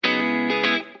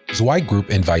Zweig Group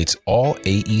invites all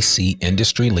AEC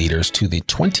industry leaders to the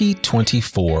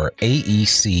 2024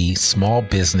 AEC Small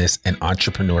Business and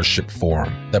Entrepreneurship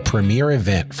Forum, the premier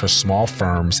event for small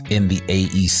firms in the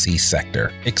AEC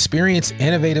sector. Experience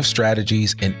innovative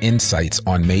strategies and insights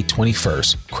on May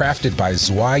 21st, crafted by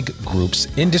Zweig Group's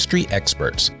industry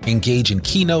experts. Engage in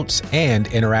keynotes and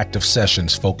interactive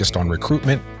sessions focused on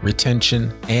recruitment,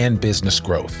 retention, and business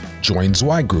growth. Join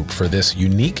Zweig Group for this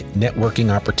unique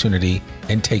networking opportunity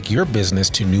and take your business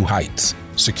to new heights.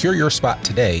 Secure your spot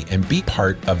today and be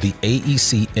part of the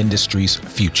AEC industry's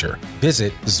future.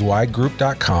 Visit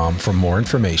zweiggroup.com for more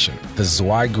information. The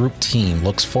Zweig Group team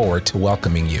looks forward to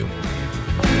welcoming you.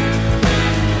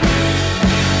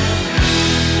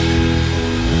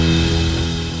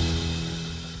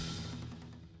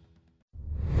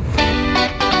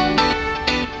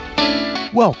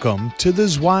 Welcome to the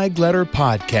Zweig Letter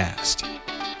Podcast,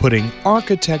 putting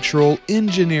architectural,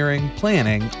 engineering,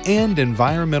 planning, and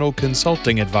environmental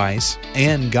consulting advice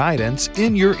and guidance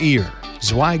in your ear.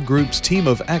 Zweig Group's team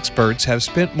of experts have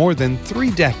spent more than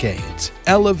 3 decades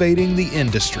elevating the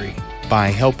industry by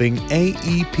helping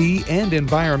AEP and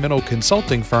environmental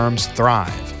consulting firms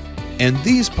thrive. And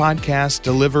these podcasts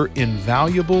deliver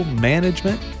invaluable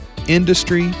management,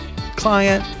 industry,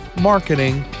 client,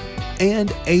 marketing,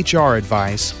 and HR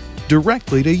advice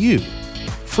directly to you,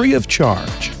 free of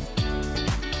charge.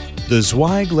 The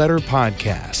Zweig Letter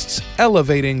Podcasts,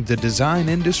 elevating the design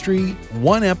industry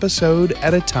one episode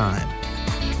at a time.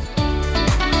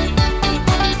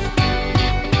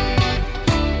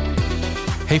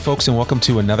 Hey folks, and welcome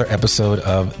to another episode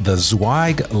of the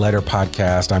Zweig Letter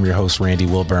Podcast. I'm your host, Randy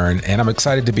Wilburn, and I'm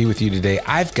excited to be with you today.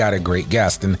 I've got a great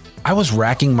guest, and I was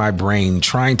racking my brain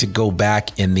trying to go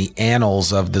back in the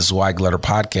annals of the Zweig Letter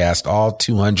Podcast, all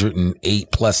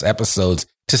 208 plus episodes,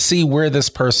 to see where this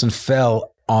person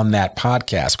fell on that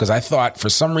podcast. Because I thought for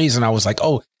some reason I was like,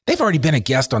 oh, they've already been a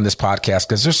guest on this podcast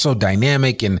because they're so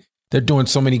dynamic and they're doing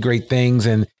so many great things.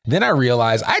 And then I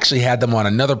realized I actually had them on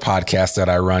another podcast that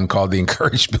I run called the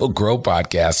Encourage, Build, Grow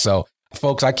podcast. So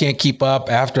folks, I can't keep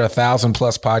up. After 1,000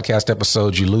 plus podcast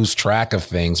episodes, you lose track of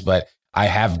things, but I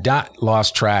have not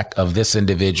lost track of this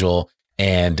individual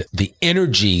and the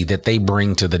energy that they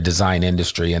bring to the design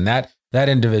industry. And that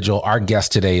individual, our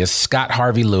guest today, is Scott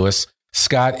Harvey-Lewis.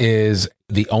 Scott is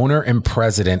the owner and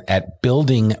president at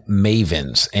Building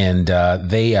Mavens, and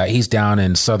he's down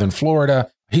in Southern Florida.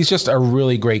 He's just a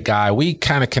really great guy. We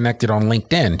kind of connected on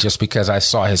LinkedIn just because I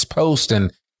saw his post,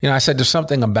 and I said there's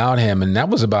something about him, and that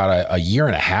was about a year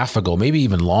and a half ago, maybe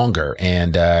even longer.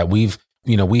 And we've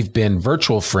been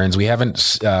virtual friends. We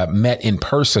haven't met in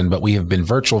person, but we have been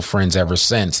virtual friends ever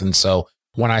since. And so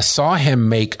when I saw him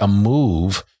make a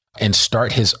move and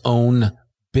start his own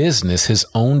business, his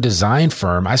own design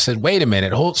firm, I said, wait a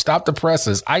minute, stop the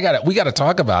presses. We got to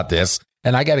talk about this,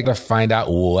 and I got to go find out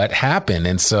what happened.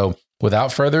 And so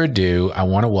without further ado, I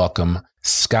want to welcome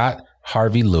Scott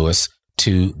Harvey-Lewis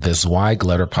to the Zweig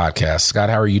Letter Podcast. Scott,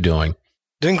 how are you doing?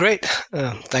 Doing great.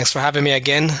 Thanks for having me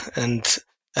again. And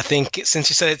I think since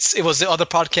you said it was the other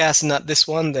podcast and not this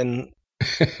one, then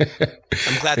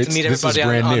I'm glad to meet everybody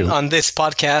on this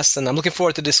podcast. And I'm looking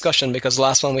forward to discussion because the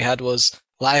last one we had was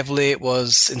lively, it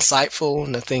was insightful,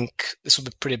 and I think this will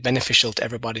be pretty beneficial to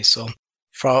everybody. So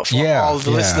for all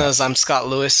the listeners, I'm Scott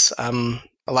Lewis. I'm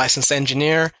a licensed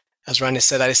engineer. As Randy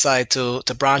said, I decided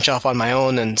to branch off on my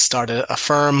own and start a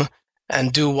firm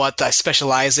and do what I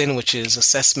specialize in, which is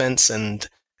assessments and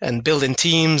building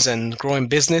teams and growing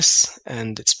business.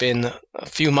 And it's been a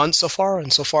few months so far,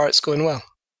 and so far it's going well.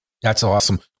 That's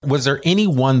awesome. Was there any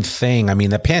one thing? I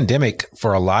mean, the pandemic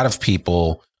for a lot of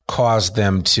people caused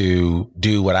them to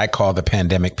do what I call the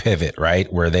pandemic pivot,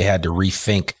 right? Where they had to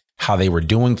rethink how they were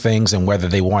doing things and whether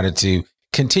they wanted to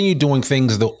continue doing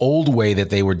things the old way that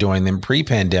they were doing them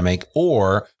pre-pandemic,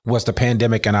 or was the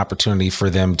pandemic an opportunity for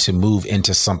them to move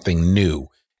into something new?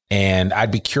 And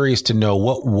I'd be curious to know,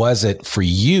 what was it for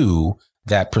you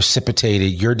that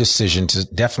precipitated your decision to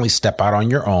definitely step out on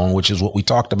your own, which is what we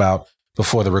talked about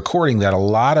before the recording, that a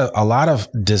lot of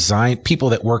design people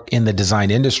that work in the design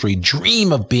industry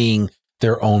dream of being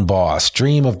their own boss,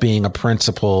 dream of being a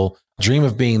principal, dream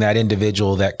of being that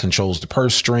individual that controls the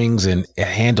purse strings and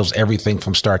handles everything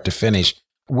from start to finish.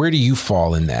 Where do you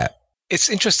fall in that? It's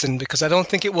interesting because I don't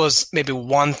think it was maybe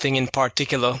one thing in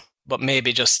particular, but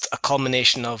maybe just a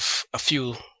culmination of a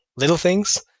few little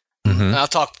things. Mm-hmm. And I'll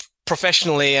talk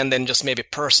professionally and then just maybe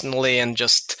personally and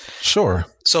just... Sure.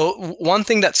 So one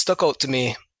thing that stuck out to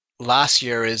me last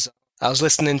year is I was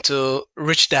listening to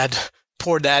Rich Dad,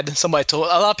 Poor Dad. A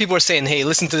lot of people were saying, hey,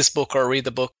 listen to this book or read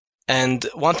the book. And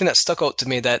one thing that stuck out to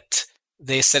me that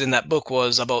they said in that book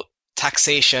was about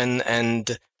taxation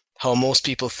and how most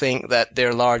people think that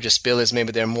their largest bill is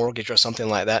maybe their mortgage or something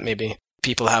like that. Maybe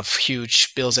people have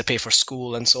huge bills they pay for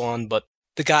school and so on. But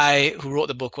the guy who wrote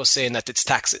the book was saying that it's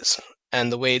taxes.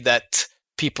 And the way that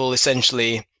people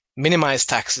essentially minimize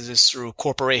taxes is through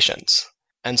corporations.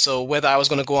 And so whether I was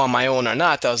going to go on my own or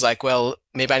not, I was like, well,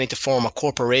 maybe I need to form a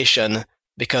corporation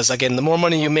because, again, the more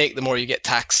money you make, the more you get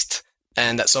taxed.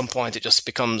 And at some point, it just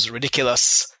becomes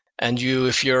ridiculous. And you,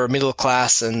 if you're middle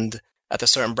class and at a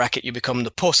certain bracket, you become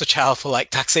the poster child for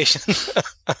like taxation.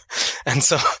 And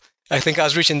so I think I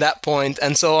was reaching that point.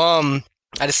 And so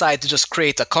I decided to just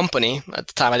create a company. At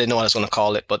the time, I didn't know what I was going to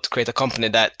call it, but to create a company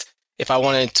that if I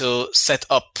wanted to set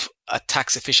up a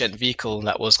tax efficient vehicle,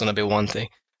 that was going to be one thing.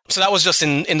 So that was just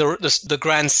in the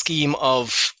grand scheme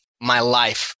of my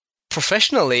life.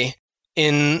 Professionally,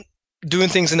 in doing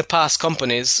things in the past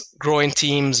companies, growing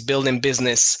teams, building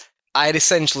business, I had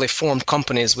essentially formed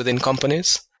companies within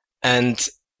companies. And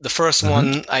the first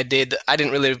one I didn't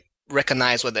really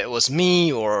recognize whether it was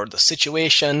me or the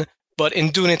situation. But in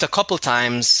doing it a couple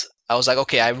times, I was like,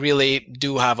 okay, I really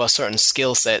do have a certain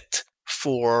skill set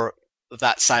for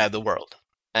that side of the world.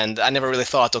 And I never really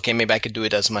thought, okay, maybe I could do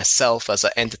it as myself, as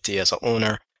an entity, as an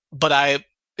owner. But I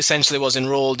essentially was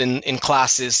enrolled in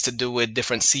classes to do with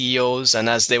different CEOs. And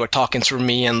as they were talking through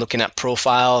me and looking at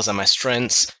profiles and my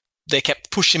strengths, they kept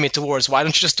pushing me towards, why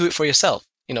don't you just do it for yourself?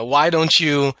 Why don't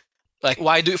you,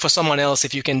 why do it for someone else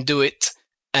if you can do it?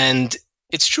 And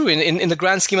it's true. In the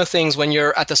grand scheme of things, when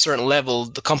you're at a certain level,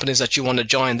 the companies that you want to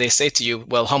join, they say to you,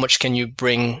 well, how much can you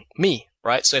bring me,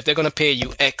 right? So if they're going to pay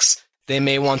you X, they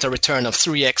may want a return of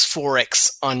 3X,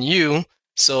 4X on you.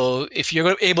 So if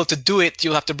you're able to do it,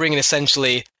 you'll have to bring in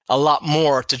essentially a lot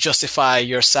more to justify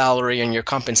your salary and your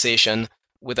compensation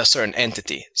with a certain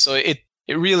entity. So it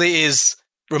really is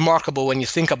remarkable when you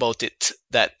think about it,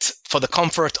 that for the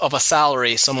comfort of a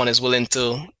salary, someone is willing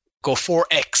to go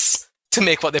 4X to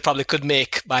make what they probably could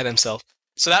make by themselves.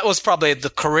 So that was probably the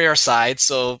career side.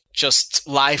 So just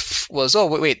life was,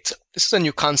 wait, this is a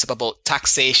new concept about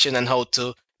taxation and how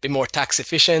to be more tax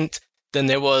efficient. Then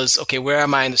there was, okay, where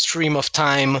am I in the stream of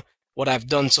time, what I've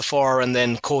done so far, and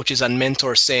then coaches and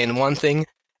mentors saying one thing.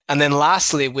 And then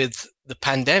lastly, with the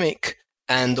pandemic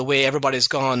and the way everybody's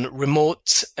gone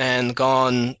remote and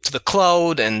gone to the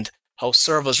cloud and how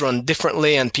servers run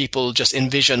differently and people just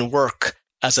envision work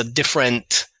as a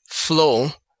different flow,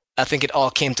 I think it all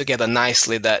came together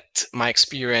nicely that my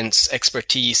experience,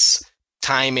 expertise,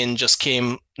 timing just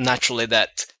came naturally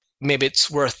that maybe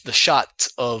it's worth the shot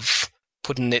of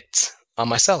putting it on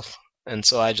myself. And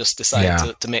so I just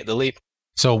decided to make the leap.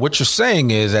 So what you're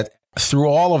saying is that through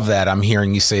all of that, I'm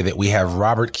hearing you say that we have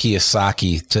Robert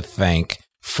Kiyosaki to thank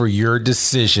for your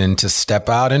decision to step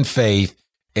out in faith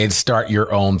and start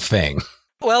your own thing.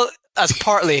 Well, as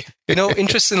partly,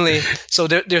 interestingly, so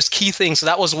there's key things. So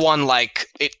that was one,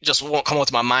 it just won't come out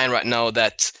to my mind right now,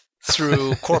 that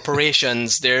through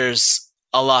corporations, there's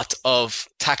a lot of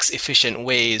tax efficient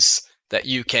ways that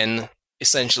you can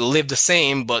essentially live the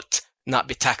same, but not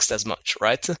be taxed as much,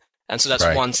 right? And so that's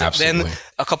one thing. Absolutely. Then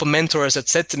a couple mentors had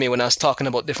said to me when I was talking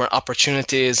about different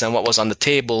opportunities and what was on the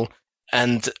table,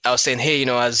 and I was saying, hey,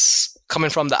 as coming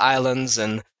from the islands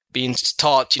and being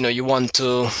taught, you want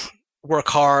to work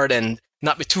hard and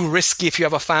not be too risky if you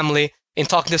have a family. In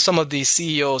talking to some of these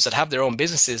CEOs that have their own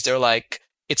businesses, they're like,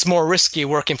 it's more risky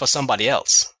working for somebody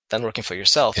else than working for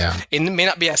yourself. Yeah. It may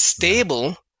not be as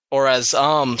stable or as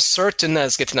certain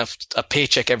as getting a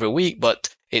paycheck every week,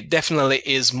 but it definitely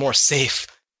is more safe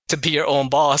to be your own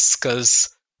boss because,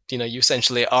 you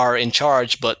essentially are in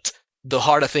charge. But the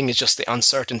harder thing is just the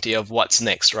uncertainty of what's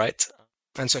next, right?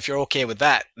 And so if you're okay with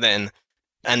that, then,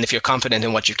 and if you're confident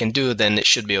in what you can do, then it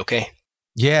should be okay.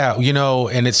 Yeah.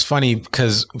 And it's funny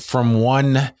because from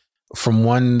one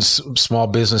small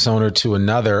business owner to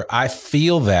another, I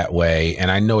feel that way.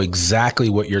 And I know exactly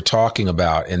what you're talking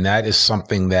about. And that is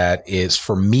something that is,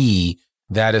 for me,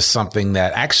 that is something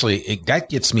that actually, that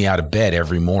gets me out of bed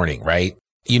every morning, right?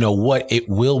 What it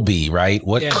will be, right?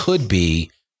 What could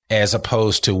be as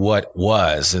opposed to what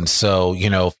was. And so,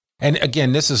 and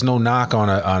again, this is no knock on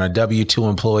a W-2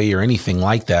 employee or anything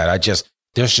like that.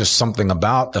 There's just something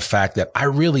about the fact that I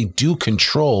really do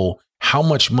control how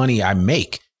much money I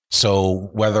make. So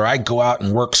whether I go out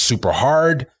and work super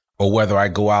hard or whether I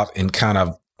go out and kind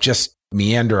of just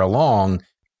meander along,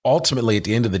 ultimately at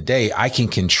the end of the day, I can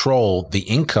control the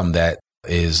income that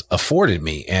is afforded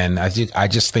me. And I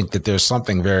just think that there's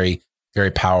something very,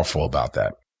 very powerful about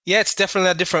that. Yeah, it's definitely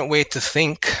a different way to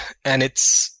think. And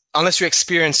unless you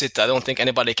experience it, I don't think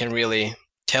anybody can really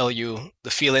tell you the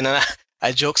feeling. And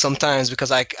I joke sometimes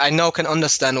because I now can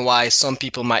understand why some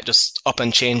people might just up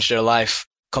and change their life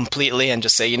completely and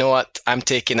just say, you know what, I'm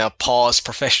taking a pause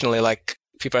professionally, like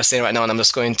people are saying right now, and I'm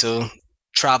just going to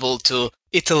travel to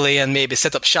Italy and maybe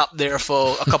set up shop there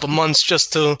for a couple months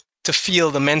just to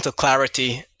feel the mental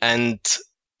clarity and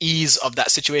ease of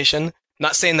that situation.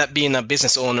 Not saying that being a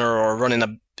business owner or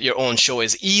running your own show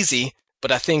is easy,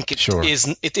 but I think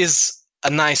it is a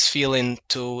nice feeling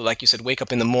to, like you said, wake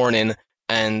up in the morning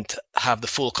and have the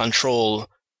full control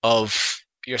of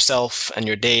yourself and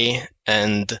your day.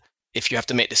 And if you have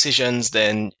to make decisions,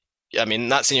 then, I mean,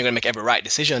 not saying you're going to make every right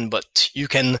decision, but you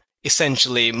can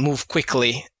essentially move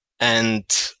quickly and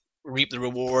reap the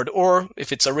reward. Or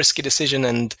if it's a risky decision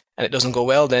and it doesn't go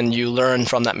well, then you learn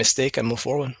from that mistake and move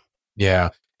forward. Yeah.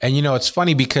 And, it's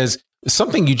funny because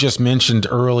something you just mentioned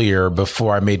earlier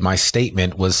before I made my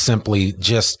statement was simply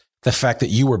just the fact that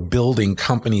you were building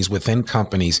companies within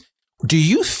companies. Do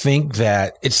you think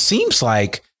that it seems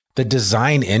like the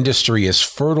design industry is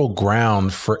fertile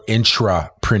ground for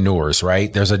intrapreneurs,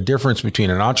 right? There's a difference between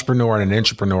an entrepreneur and an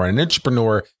intrapreneur. An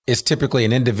intrapreneur is typically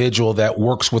an individual that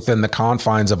works within the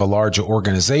confines of a larger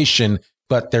organization,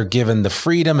 but they're given the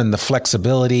freedom and the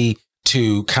flexibility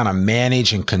to kind of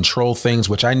manage and control things,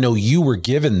 which I know you were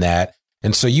given that.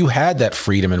 And so you had that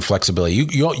freedom and flexibility.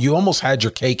 You almost had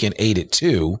your cake and ate it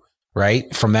too,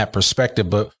 right? From that perspective.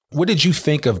 But what did you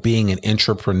think of being an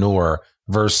intrapreneur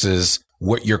versus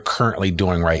what you're currently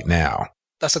doing right now?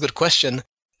 That's a good question.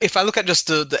 If I look at just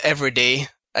the everyday,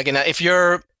 again, if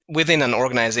you're within an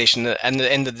organization, and at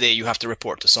the end of the day, you have to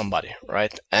report to somebody,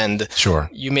 right? And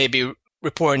you may be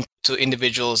reporting to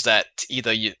individuals that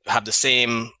either you have the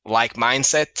same like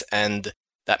mindset and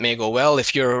that may go well.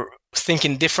 If you're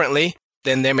thinking differently,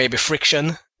 then there may be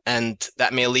friction, and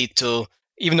that may lead to,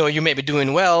 even though you may be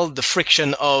doing well, the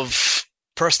friction of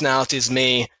personalities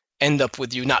may end up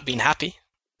with you not being happy.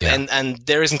 Yeah. And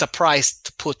there isn't a price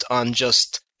to put on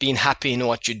just being happy in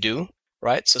what you do,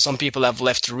 right? So some people have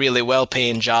left really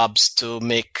well-paying jobs to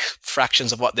make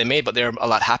fractions of what they made, but they're a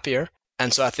lot happier.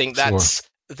 And so I think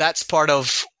that's part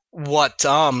of what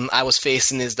I was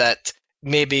facing, is that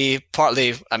maybe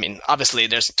partly, I mean, obviously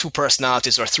there's 2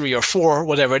 personalities or 3 or 4,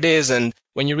 whatever it is. And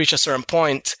when you reach a certain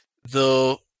point,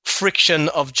 the friction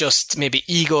of just maybe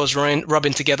egos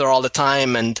rubbing together all the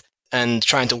time and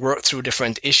trying to work through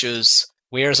different issues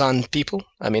wears on people.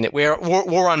 I mean, it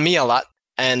wore on me a lot.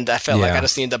 And I felt like I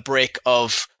just needed a break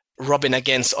of rubbing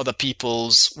against other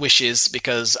people's wishes,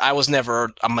 because I was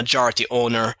never a majority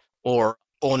owner or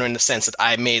owner in the sense that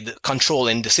I made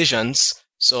controlling decisions.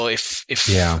 So if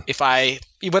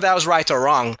whether I was right or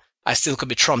wrong, I still could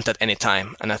be trumped at any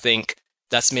time. And I think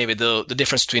that's maybe the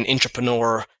difference between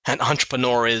intrapreneur and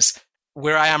entrepreneur is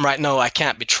where I am right now, I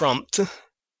can't be trumped.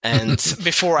 And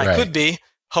before I could be.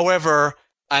 However,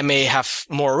 I may have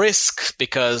more risk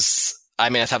because I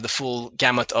may not have the full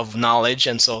gamut of knowledge.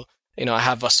 And so, I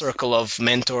have a circle of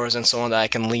mentors and so on that I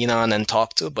can lean on and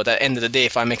talk to. But at the end of the day,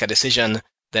 if I make a decision,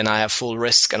 then I have full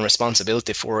risk and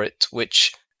responsibility for it,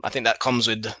 which I think that comes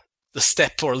with the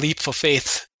step or leap of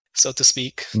faith, so to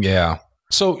speak. Yeah.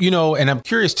 So, and I'm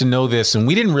curious to know this, and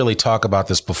we didn't really talk about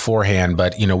this beforehand,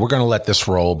 but, we're going to let this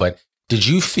roll. But did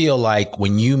you feel like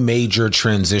when you made your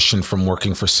transition from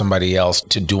working for somebody else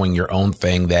to doing your own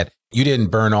thing, that you didn't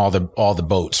burn all the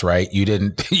boats, right? You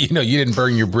didn't, you didn't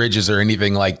burn your bridges or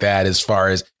anything like that as far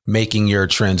as making your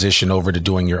transition over to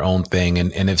doing your own thing?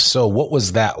 And if so, what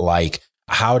was that like?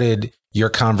 How did your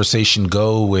conversation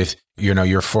go with,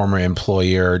 your former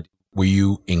employer? Were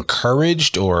you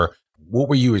encouraged, or what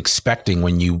were you expecting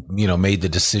when you, made the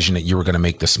decision that you were going to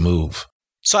make this move?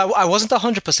 So I wasn't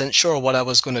 100% sure what I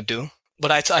was going to do,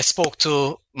 but I spoke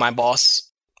to my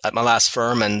boss at my last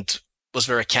firm and was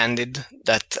very candid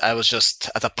that I was just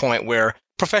at a point where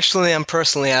professionally and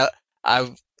personally,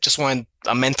 I just wanted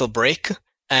a mental break.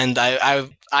 And I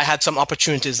had some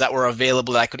opportunities that were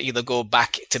available that I could either go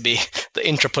back to be the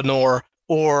intrapreneur,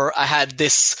 or I had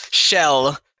this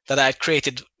shell that I had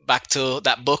created back to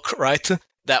that book, right?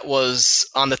 That was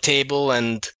on the table,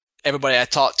 and everybody I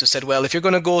talked to said, well, if you're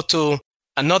going to go to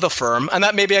another firm, and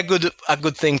that may be a good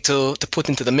thing to put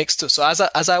into the mix too. So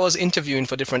as I was interviewing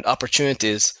for different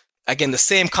opportunities, again, the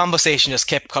same conversation just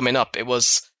kept coming up. It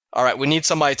was, all right, we need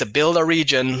somebody to build a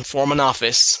region, form an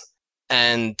office,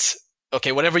 and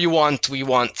okay, whatever you want, we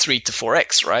want 3 to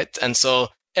 4x, right? And so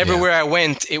everywhere I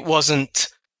went, it wasn't,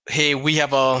 hey, we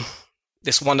have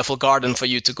this wonderful garden for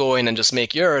you to go in and just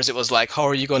make yours. It was like, how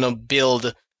are you going to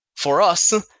build for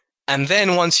us? And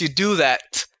then once you do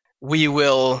that, we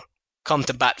will come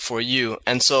to bat for you.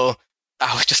 And so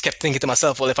I just kept thinking to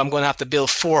myself, well, if I'm going to have to build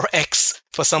 4x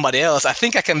for somebody else, I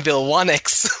think I can build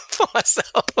 1x for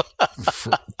myself.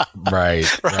 Right.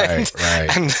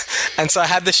 And so I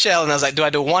had the shell, and I was like, do I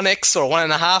do 1x or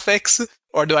 1.5x,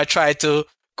 or do I try to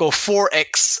go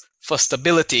 4x for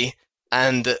stability?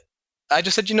 And I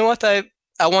just said, you know what, I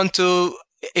want to,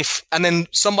 and then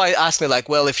somebody asked me like,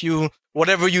 well,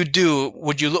 whatever you do,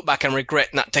 would you look back and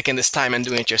regret not taking this time and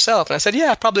doing it yourself? And I said,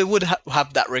 yeah, I probably would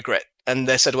have that regret. And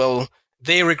they said, well,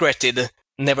 they regretted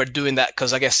never doing that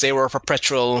because I guess they were a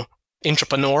perpetual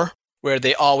entrepreneur where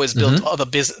they always built other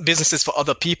businesses for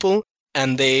other people.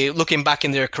 And they, looking back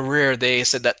in their career, they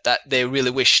said that they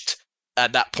really wished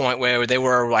at that point where they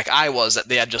were like I was, that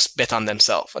they had just bet on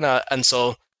themselves. And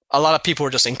so a lot of people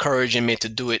were just encouraging me to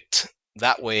do it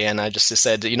that way. And I just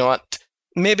said, you know what,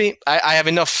 maybe I have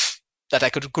enough that I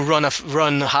could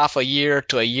run half a year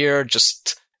to a year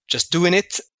just doing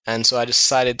it. And so I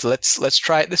decided let's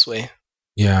try it this way.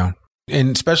 Yeah.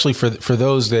 And especially for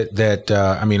those that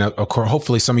I mean, of course,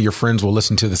 hopefully some of your friends will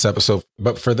listen to this episode,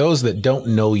 but for those that don't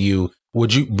know you,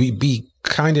 would you be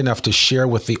kind enough to share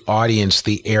with the audience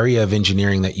the area of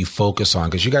engineering that you focus on?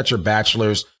 Because you got your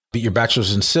bachelor's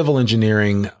in civil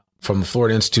engineering from the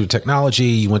Florida Institute of Technology.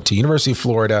 You went to University of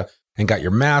Florida and got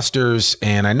your master's.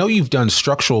 And I know you've done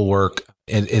structural work.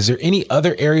 Is there any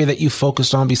other area that you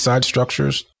focused on besides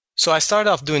structures? So I started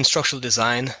off doing structural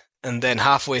design, and then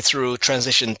halfway through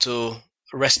transitioned to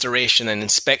restoration and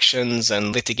inspections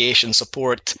and litigation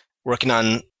support, working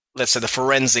on, let's say, the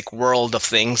forensic world of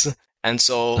things. And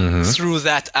so through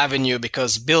that avenue,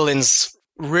 because buildings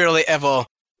rarely ever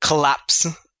collapse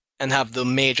and have the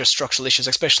major structural issues,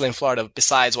 especially in Florida,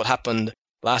 besides what happened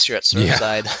last year at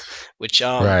Surfside, which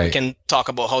we can talk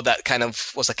about how that kind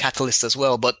of was a catalyst as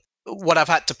well. But what I've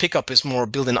had to pick up is more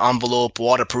building envelope,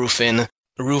 waterproofing,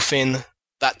 roofing,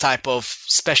 that type of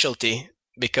specialty,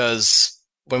 because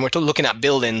when we're looking at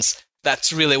buildings,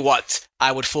 that's really what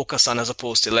I would focus on as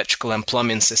opposed to electrical and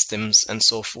plumbing systems and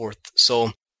so forth.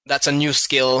 So that's a new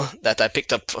skill that I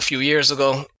picked up a few years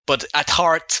ago. But at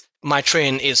heart, my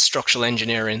training is structural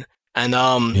engineering. And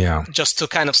just to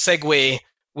kind of segue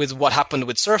with what happened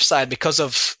with Surfside, because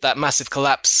of that massive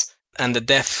collapse and the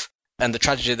death and the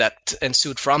tragedy that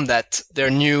ensued from that, there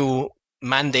are new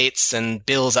mandates and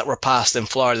bills that were passed in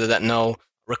Florida that now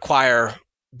require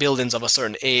buildings of a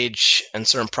certain age and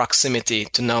certain proximity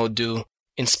to now do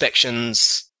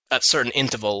inspections at certain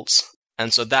intervals.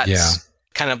 And so that's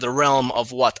kind of the realm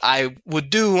of what I would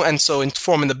do. And so in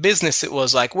forming the business, it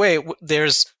was like, wait,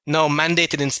 there's no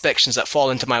mandated inspections that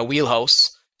fall into my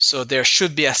wheelhouse. So there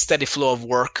should be a steady flow of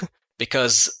work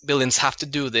because buildings have to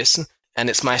do this. And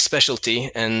it's my specialty.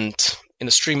 And in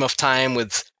a stream of time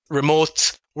with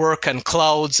remote work and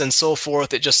clouds and so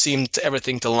forth, it just seemed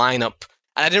everything to line up.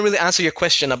 And I didn't really answer your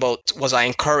question about was I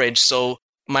encouraged. So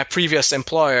my previous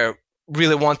employer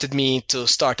really wanted me to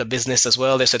start a business as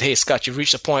well. They said, hey, Scott, you've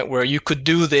reached a point where you could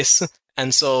do this.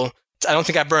 And so I don't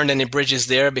think I burned any bridges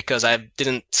there because I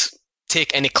didn't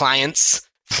take any clients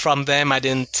from them.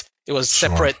 It was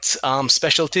separate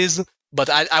specialties. But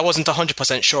I wasn't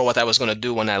 100% sure what I was going to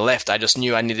do when I left. I just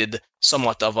knew I needed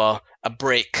somewhat of a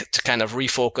break to kind of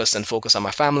refocus and focus on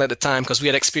my family at the time, because we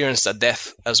had experienced a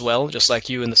death as well, just like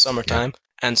you in the summertime.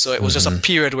 Yeah. And so it was just a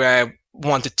period where I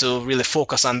wanted to really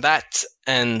focus on that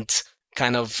and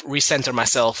kind of recenter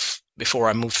myself before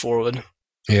I moved forward.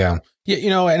 Yeah.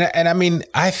 Yeah, and I mean,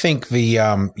 I think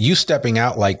the you stepping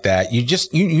out like that,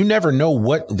 you never know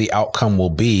what the outcome will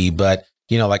be, but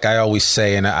like I always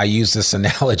say, and I use this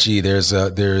analogy,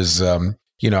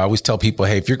 I always tell people,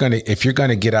 hey, if you're going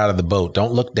to get out of the boat,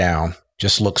 don't look down,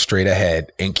 just look straight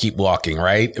ahead and keep walking.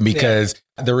 Right. Because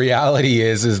the reality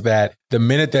is that the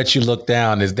minute that you look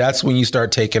down that's when you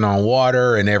start taking on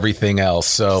water and everything else.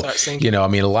 So, I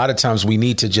mean, a lot of times we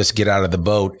need to just get out of the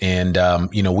boat and,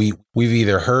 we've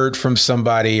either heard from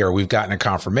somebody or we've gotten a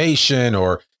confirmation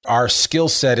or our skill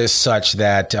set is such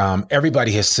that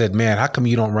everybody has said, man, how come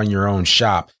you don't run your own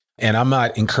shop? And I'm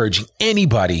not encouraging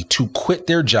anybody to quit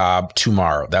their job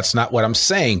tomorrow. That's not what I'm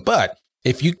saying. But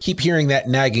if you keep hearing that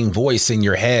nagging voice in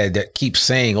your head that keeps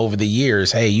saying over the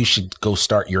years, hey, you should go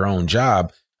start your own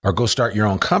job or go start your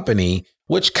own company,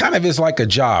 which kind of is like a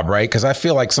job, right? Because I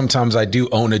feel like sometimes I do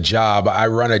own a job.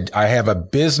 I have a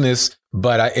business,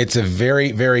 but it's a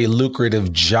very, very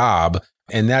lucrative job.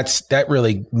 And that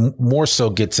really more so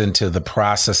gets into the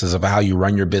processes of how you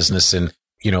run your business and,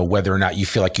 whether or not you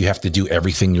feel like you have to do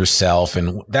everything yourself.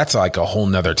 And that's like a whole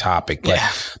nother topic. But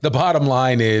the bottom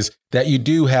line is that you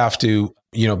do have to,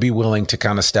 be willing to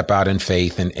kind of step out in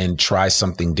faith and try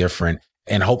something different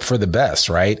and hope for the best.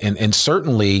 Right. And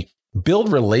certainly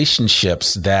build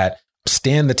relationships that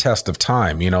stand the test of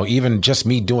time. Even just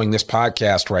me doing this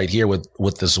podcast right here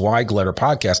with the Zweig Letter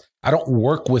podcast, I don't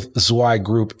work with the Zweig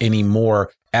Group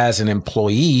anymore as an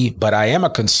employee, but I am a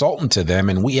consultant to them,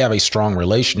 and we have a strong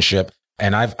relationship.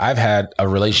 And I've had a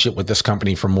relationship with this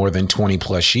company for more than 20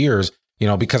 plus years,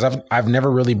 because I've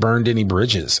never really burned any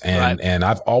bridges, and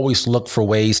I've always looked for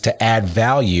ways to add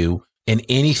value in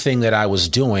anything that I was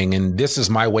doing. And this is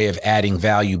my way of adding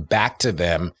value back to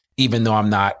them, even though I'm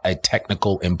not a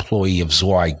technical employee of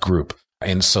Zweig Group.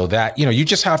 And so that, you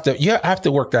just have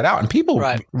to work that out. And people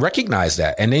recognize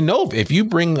that. And they know if you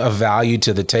bring a value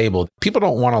to the table, people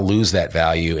don't want to lose that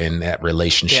value in that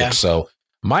relationship. Yeah. So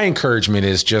my encouragement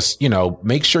is just,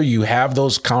 make sure you have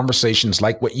those conversations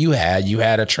like what you had. You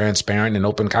had a transparent and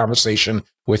open conversation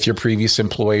with your previous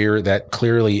employer that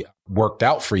clearly worked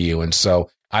out for you. And so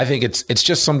I think it's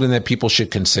just something that people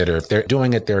should consider. If they're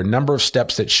doing it, there are a number of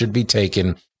steps that should be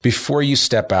taken before you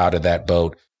step out of that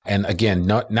boat. And again,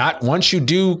 not once you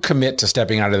do commit to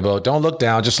stepping out of the boat, don't look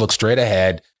down, just look straight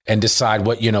ahead and decide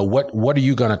what are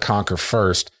you going to conquer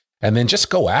first? And then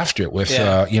just go after it with,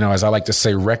 as I like to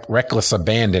say, reckless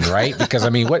abandon, right? Because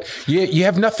you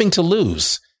have nothing to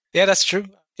lose. Yeah, that's true.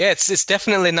 Yeah, it's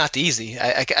definitely not easy.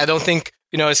 I don't think,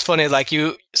 it's funny, like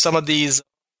some of these,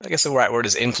 I guess the right word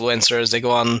is influencers, they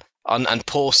go on and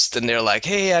post and they're like,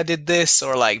 hey, I did this,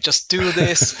 or like, just do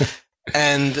this.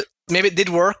 And maybe it did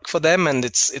work for them and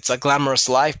it's a glamorous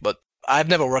life, but I've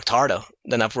never worked harder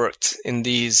than I've worked in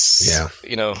these,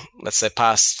 let's say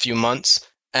past few months.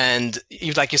 And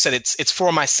like you said, it's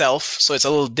for myself. So it's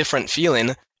a little different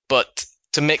feeling, but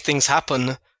to make things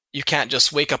happen, you can't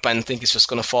just wake up and think it's just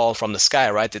going to fall from the sky,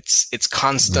 right? It's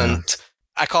constant.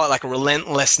 I call it like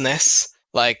relentlessness.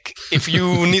 Like if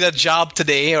you need a job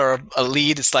today or a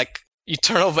lead, it's like you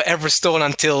turn over every stone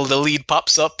until the lead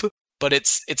pops up. But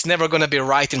it's never going to be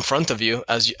right in front of you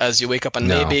as you wake up. And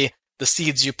maybe the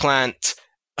seeds you plant.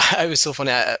 It was so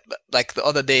funny. Like the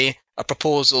other day, a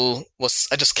proposal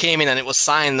I just came in and it was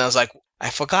signed. And I was like, I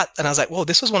forgot. And I was like, whoa,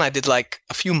 this was one I did like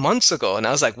a few months ago. And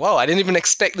I was like, wow, I didn't even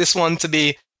expect this one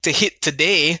to hit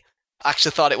today. I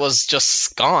actually thought it was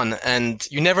just gone. And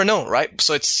you never know, right?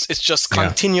 So it's just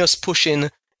continuous pushing.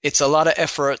 It's a lot of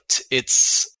effort. I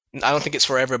don't think it's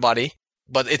for everybody.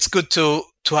 But it's good to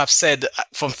have said,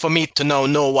 for me to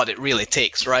know what it really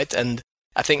takes, right? And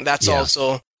I think that's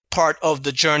also part of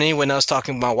the journey. When I was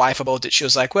talking to my wife about it, she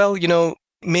was like, well,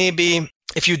 maybe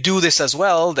if you do this as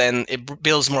well, then it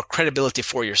builds more credibility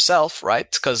for yourself, right?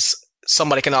 Because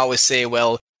somebody can always say,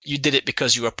 well, you did it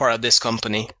because you were part of this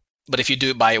company. But if you do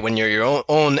it when you're your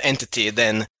own entity,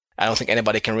 then I don't think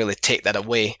anybody can really take that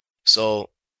away. So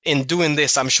in doing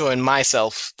this, I'm showing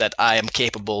myself that I am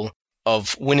capable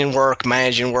of winning work,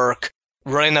 managing work,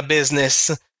 running a business.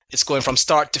 It's going from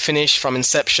start to finish, from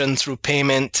inception through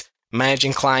payment,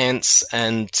 managing clients.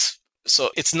 And so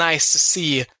it's nice to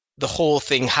see the whole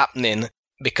thing happening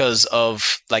because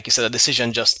of, like you said, a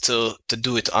decision just to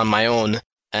do it on my own.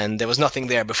 And there was nothing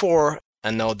there before.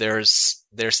 And now there's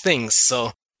things.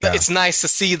 So it's nice to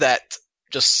see that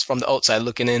just from the outside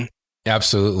looking in.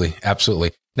 Absolutely.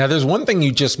 Absolutely. Now, there's one thing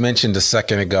you just mentioned a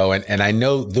second ago, and I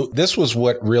know this was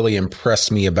what really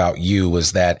impressed me about you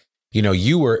was that,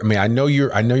 you were, I know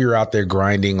you're out there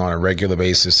grinding on a regular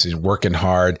basis and working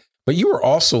hard, but you were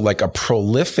also like a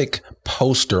prolific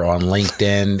poster on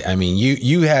LinkedIn.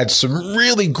 You had some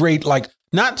really great, like,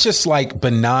 not just like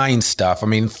benign stuff.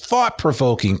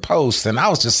 Thought-provoking posts. And I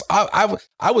was just, I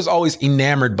was always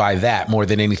enamored by that more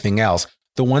than anything else.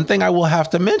 The one thing I will have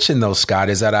to mention though, Scott,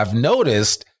 is that I've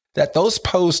noticed that those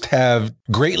posts have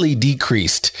greatly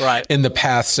decreased in the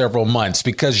past several months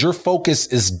because your focus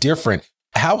is different.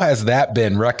 How has that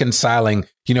been reconciling?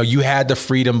 You had the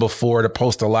freedom before to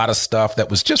post a lot of stuff that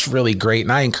was just really great.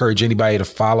 And I encourage anybody to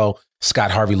follow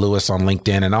Scott Harvey-Lewis on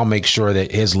LinkedIn. And I'll make sure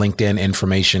that his LinkedIn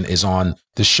information is on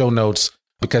the show notes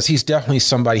because he's definitely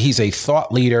somebody, he's a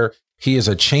thought leader. He is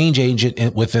a change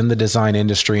agent within the design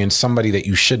industry and somebody that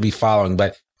you should be following.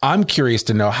 But I'm curious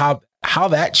to know how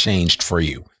that changed for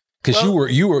you. Because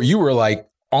you were like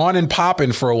on and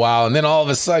popping for a while, and then all of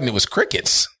a sudden it was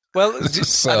crickets. Well,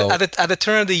 so, at the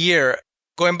turn of the year,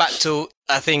 going back to,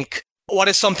 I think, what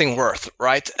is something worth,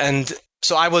 right? And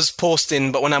so I was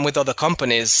posting, but when I'm with other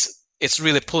companies, it's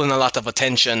really pulling a lot of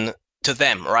attention to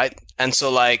them, right? And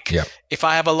so if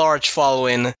I have a large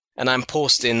following and I'm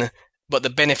posting, but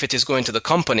the benefit is going to the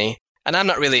company, and I'm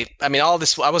not really, all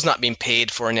this, I was not being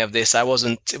paid for any of this. it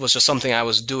was just something I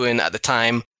was doing at the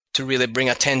time to really bring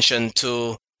attention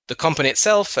to the company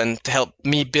itself and to help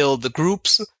me build the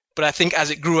groups. But I think as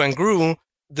it grew and grew,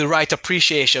 the right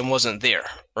appreciation wasn't there,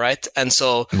 right? And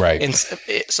so,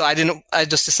 so I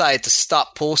just decided to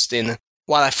stop posting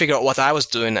while I figure out what I was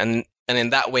doing. And in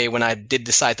that way, when I did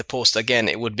decide to post again,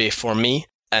 it would be for me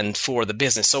and for the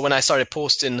business. So when I started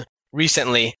posting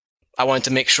recently, I wanted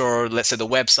to make sure, let's say the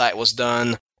website was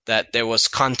done, that there was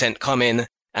content coming,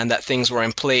 and that things were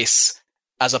in place,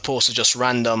 as opposed to just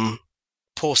random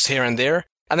posts here and there.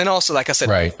 And then also, like I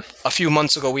said, a few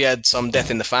months ago, we had some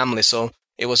death in the family. So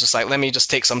it was just like, let me just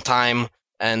take some time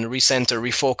and recenter,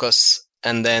 refocus.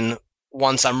 And then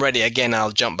once I'm ready again,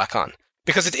 I'll jump back on.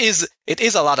 Because it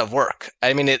is a lot of work.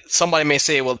 I mean, somebody may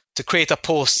say, well, to create a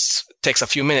post takes a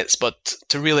few minutes, but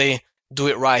to really do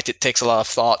it right, it takes a lot of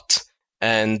thought.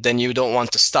 And then you don't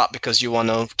want to stop because you want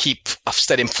to keep a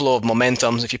steady flow of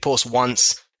momentum. If you post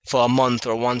once for a month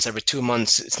or once every 2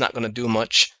 months, it's not going to do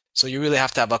much. So you really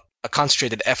have to have a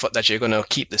concentrated effort that you're going to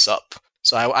keep this up.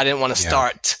 So I didn't want to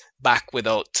start back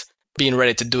without being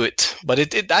ready to do it.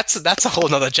 But that's a whole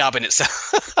nother job in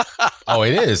itself. Oh,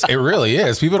 it is. It really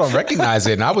is. People don't recognize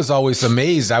it. And I was always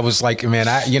amazed. I was like, man,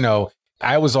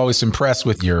 I was always impressed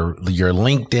with your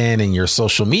LinkedIn and your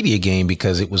social media game,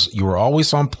 because you were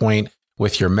always on point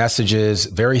with your messages,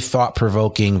 very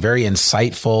thought-provoking, very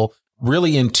insightful,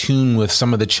 really in tune with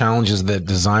some of the challenges that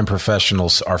design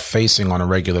professionals are facing on a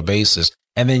regular basis.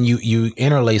 And then you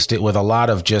interlaced it with a lot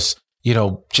of just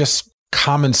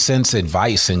common sense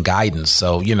advice and guidance.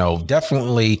 So,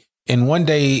 definitely in one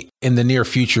day in the near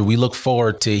future, we look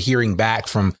forward to hearing back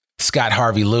from Scott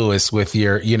Harvey-Lewis with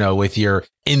your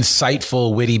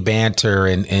insightful, witty banter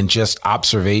and just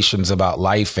observations about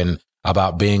life and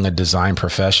about being a design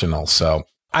professional. So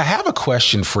I have a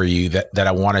question for you that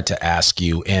I wanted to ask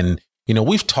you. And,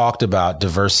 we've talked about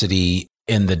diversity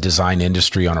in the design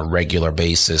industry on a regular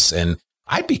basis. And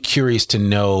I'd be curious to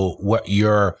know what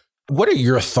are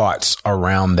your thoughts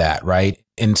around that, right?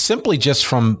 And simply just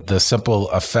from the simple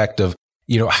effect of,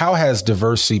 how has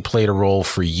diversity played a role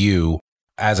for you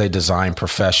as a design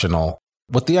professional,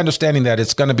 with the understanding that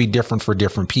it's going to be different for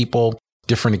different people,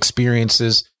 different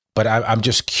experiences. But I'm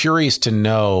just curious to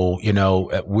know,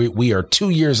 we are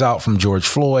 2 years out from George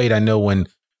Floyd. I know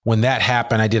when that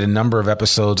happened, I did a number of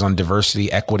episodes on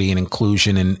diversity, equity, and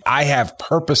inclusion. And I have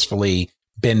purposefully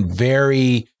been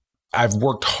I've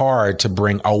worked hard to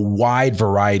bring a wide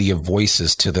variety of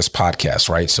voices to this podcast,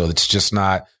 right? So it's just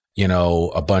not,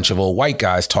 a bunch of old white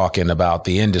guys talking about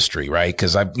the industry, right?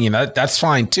 Because that's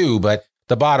fine too. But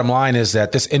the bottom line is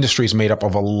that this industry is made up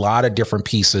of a lot of different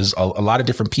pieces, a lot of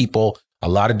different people, a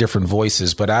lot of different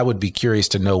voices. But I would be curious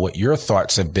to know what your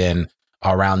thoughts have been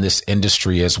around this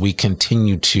industry as we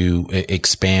continue to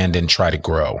expand and try to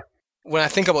grow. When I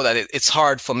think about that, it's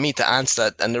hard for me to answer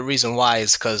that. And the reason why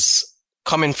is because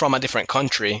coming from a different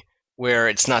country where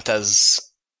it's not as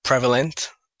prevalent.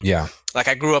 Yeah. Like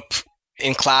I grew up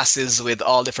in classes with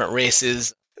all different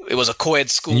races. It was a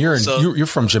co-ed school. And you're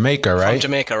from Jamaica, right? From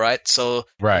Jamaica, right? So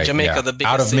Jamaica, the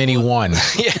biggest out of many one.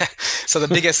 Yeah. So the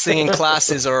biggest thing in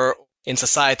classes or in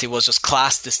society was just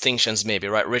class distinctions, maybe,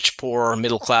 right? Rich, poor,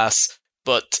 middle class.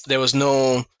 But there was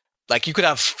no, like, you could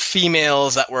have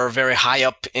females that were very high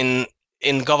up in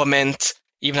government.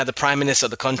 Even had the prime minister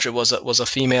of the country was a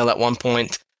female at one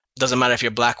point. Doesn't matter if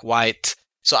you're black, white.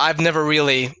 So I've never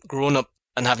really grown up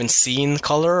and haven't seen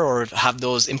color or have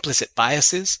those implicit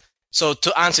biases. So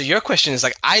to answer your question is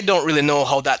like, I don't really know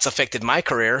how that's affected my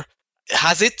career.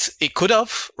 Has it? It could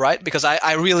have, right? Because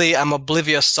I really am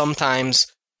oblivious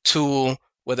sometimes to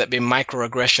whether it be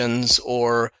microaggressions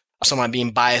or someone being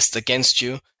biased against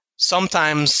you.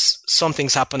 Sometimes some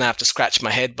things happen, I have to scratch my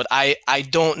head, but I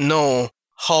don't know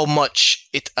how much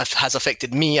it has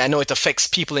affected me. I know it affects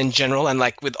people in general. And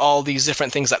like with all these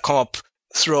different things that come up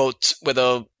throughout,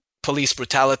 whether police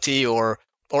brutality or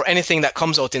anything that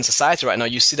comes out in society right now,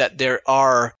 you see that there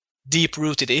are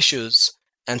deep-rooted issues.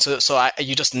 And so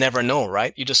you just never know,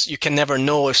 right? You can never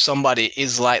know if somebody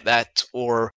is like that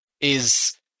or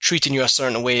is treating you a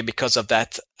certain way because of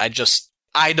that.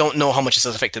 I don't know how much this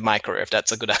has affected my career, if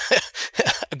that's a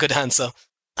good answer.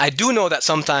 I do know that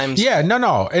sometimes. Yeah,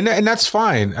 no. And that's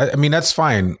fine. I mean, that's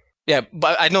fine. Yeah,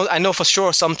 but I know for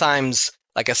sure sometimes,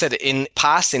 like I said, in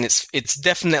passing, it's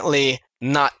definitely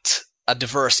not a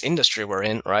diverse industry we're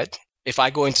in, right? If I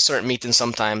go into certain meetings,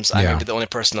 sometimes I might be the only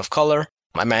person of color.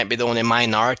 I might be the only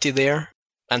minority there.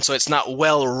 And so it's not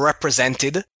well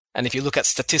represented. And if you look at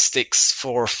statistics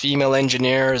for female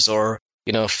engineers or,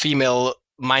 female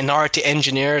minority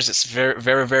engineers, it's very,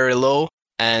 very, very low.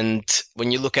 And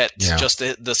when you look at just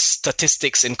the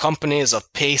statistics in companies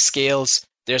of pay scales,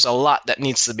 there's a lot that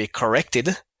needs to be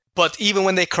corrected. But even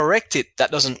when they correct it,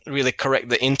 that doesn't really correct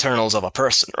the internals of a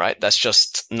person, right? That's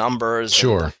just numbers.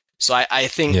 Sure. So I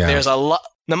think there's a lot,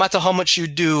 no matter how much you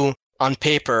do on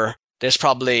paper, there's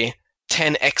probably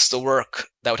 10x the work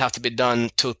that would have to be done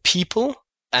to people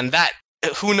And that,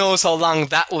 who knows how long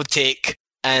that would take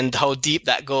and how deep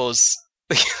that goes.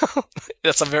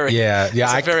 That's a very,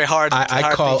 very hard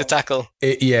thing to tackle.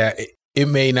 It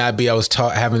may not be. I was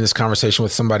having this conversation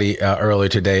with somebody earlier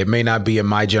today. It may not be in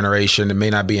my generation. It may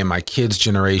not be in my kids'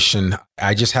 generation.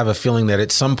 I just have a feeling that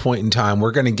at some point in time,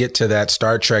 we're going to get to that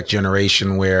Star Trek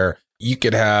generation where you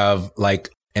could have like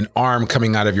an arm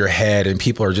coming out of your head and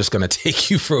people are just going to take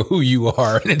you for who you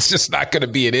are. And it's just not going to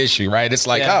be an issue, right? It's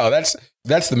like, oh,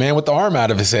 that's the man with the arm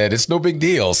out of his head. It's no big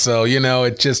deal. So,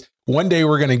 it's just one day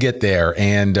we're going to get there.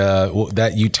 And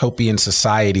that utopian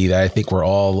society that I think we're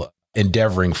all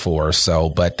endeavoring for. So,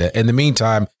 but in the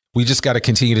meantime, we just got to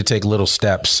continue to take little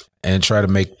steps and try to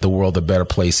make the world a better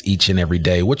place each and every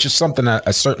day, which is something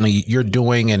that certainly you're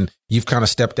doing, and you've kind of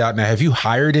stepped out. Now, have you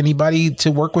hired anybody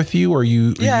to work with you, or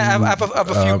you? Yeah, I have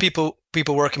a few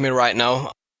people working with me right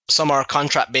now. Some are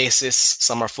contract basis,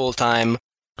 some are full time.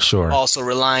 Sure. Also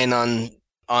relying on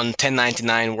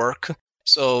 1099 work.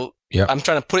 So I'm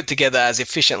trying to put it together as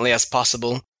efficiently as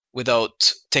possible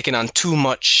without taking on too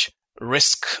much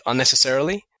risk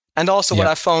unnecessarily. And also what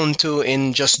I found too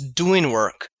in just doing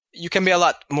work, you can be a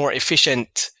lot more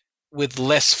efficient with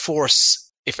less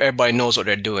force if everybody knows what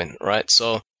they're doing, right?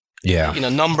 So,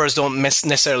 numbers don't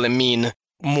necessarily mean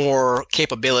more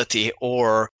capability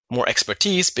or more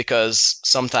expertise, because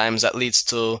sometimes that leads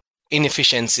to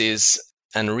inefficiencies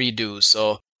and redo.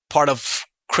 So part of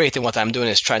creating what I'm doing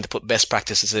is trying to put best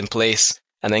practices in place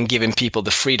and then giving people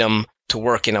the freedom to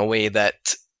work in a way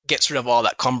that gets rid of all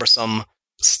that cumbersome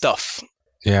stuff.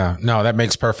 Yeah, no, that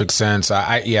makes perfect sense.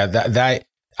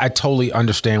 I totally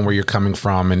understand where you're coming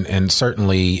from, and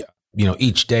certainly,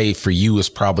 each day for you is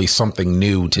probably something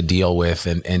new to deal with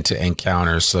and to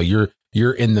encounter. So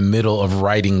you're in the middle of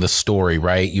writing the story,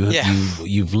 right?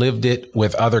 You've lived it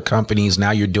with other companies.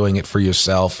 Now you're doing it for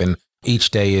yourself, and each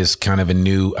day is kind of a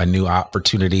new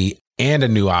opportunity and a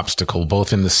new obstacle,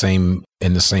 both in the same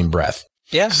breath.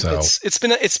 Yeah, so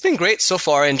it's been great so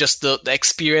far in just the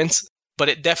experience, but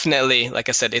it definitely, like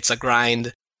I said, it's a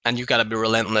grind, and you got to be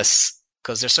relentless,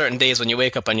 because there's certain days when you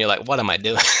wake up and you're like, what am I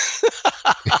doing?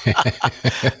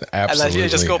 Absolutely. And then you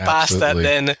just go past that,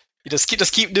 then you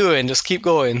just keep doing, just keep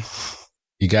going.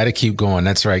 You got to keep going.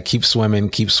 That's right. Keep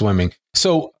swimming.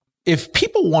 So if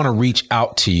people want to reach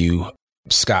out to you,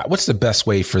 Scott, what's the best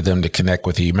way for them to connect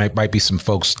with you? Might be some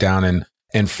folks down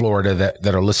in Florida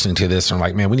that are listening to this and are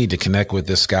like, man, we need to connect with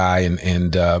this guy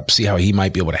and see how he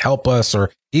might be able to help us.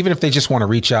 Or even if they just want to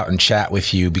reach out and chat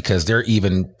with you because they're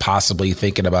even possibly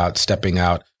thinking about stepping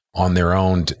out on their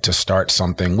own to start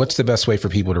something. What's the best way for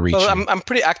people to reach you? I'm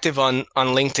pretty active on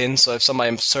LinkedIn. So if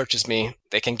somebody searches me,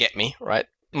 they can get me, right?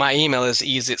 My email is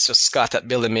easy. It's just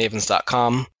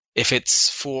scott@buildingmavens.com. If it's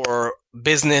for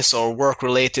business or work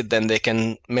related, then they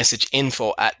can message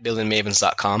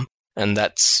info@buildingmavens.com. And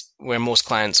that's where most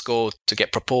clients go to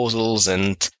get proposals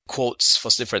and quotes for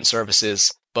different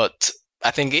services. But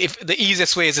I think if the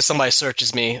easiest way is if somebody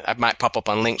searches me, I might pop up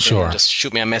on LinkedIn and just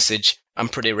shoot me a message. I'm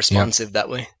pretty responsive that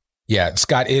way. Yeah,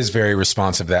 Scott is very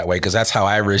responsive that way, because that's how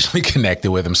I originally connected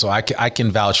with him. So I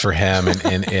can vouch for him,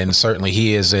 and certainly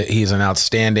he's an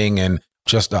outstanding and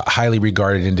just a highly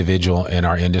regarded individual in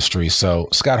our industry. So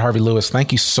Scott Harvey-Lewis,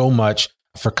 thank you so much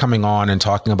for coming on and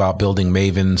talking about Building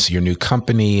Mavens, your new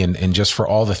company, and just for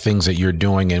all the things that you're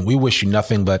doing. And we wish you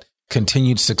nothing but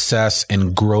continued success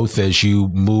and growth as you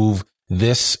move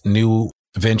this new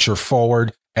venture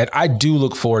forward. And I do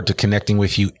look forward to connecting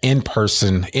with you in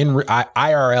person, in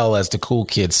IRL, as the cool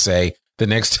kids say, the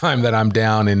next time that I'm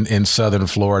down in Southern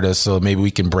Florida. So maybe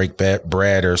we can break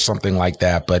bread or something like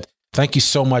that. But thank you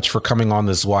so much for coming on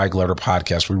the Zweig Letter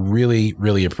podcast. We really,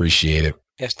 really appreciate it.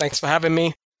 Yes, thanks for having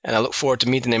me. And I look forward to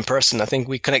meeting in person. I think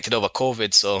we connected over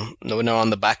COVID, so we're now on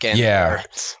the back end. Yeah,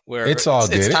 it's all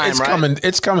good. It's coming.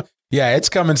 It's coming. Yeah, it's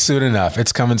coming soon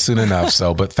enough.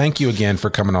 So, but thank you again for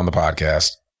coming on the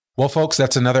podcast. Well, folks,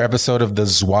 that's another episode of the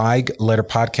Zweig Letter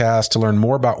Podcast. To learn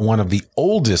more about one of the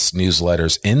oldest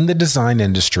newsletters in the design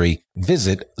industry,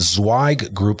 visit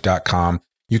zweiggroup.com.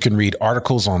 You can read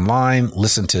articles online,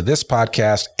 listen to this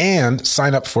podcast, and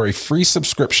sign up for a free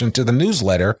subscription to the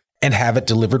newsletter and have it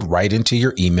delivered right into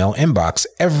your email inbox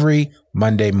every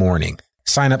Monday morning.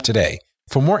 Sign up today.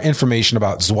 For more information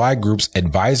about Zweig Group's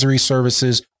advisory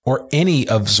services or any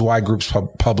of Zweig Group's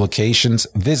publications,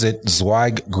 visit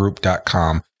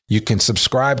zweiggroup.com. You can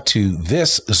subscribe to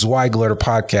this Zweig Letter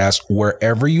podcast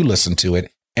wherever you listen to it,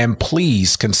 and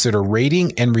please consider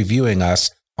rating and reviewing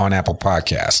us on Apple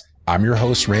Podcasts. I'm your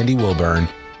host, Randy Wilburn,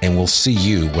 and we'll see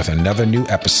you with another new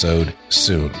episode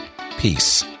soon.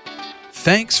 Peace.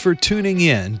 Thanks for tuning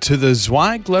in to the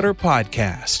Zweig Letter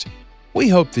Podcast. We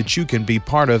hope that you can be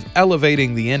part of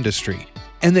elevating the industry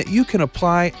and that you can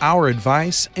apply our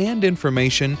advice and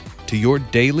information to your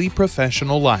daily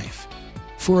professional life.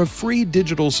 For a free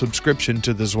digital subscription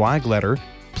to the Zweig Letter,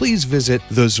 please visit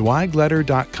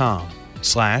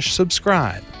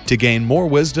thezweigletter.com/subscribe to gain more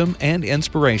wisdom and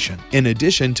inspiration, in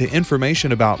addition to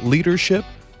information about leadership,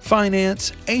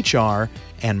 finance, HR,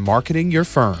 and marketing your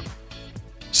firm.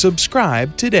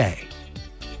 Subscribe today.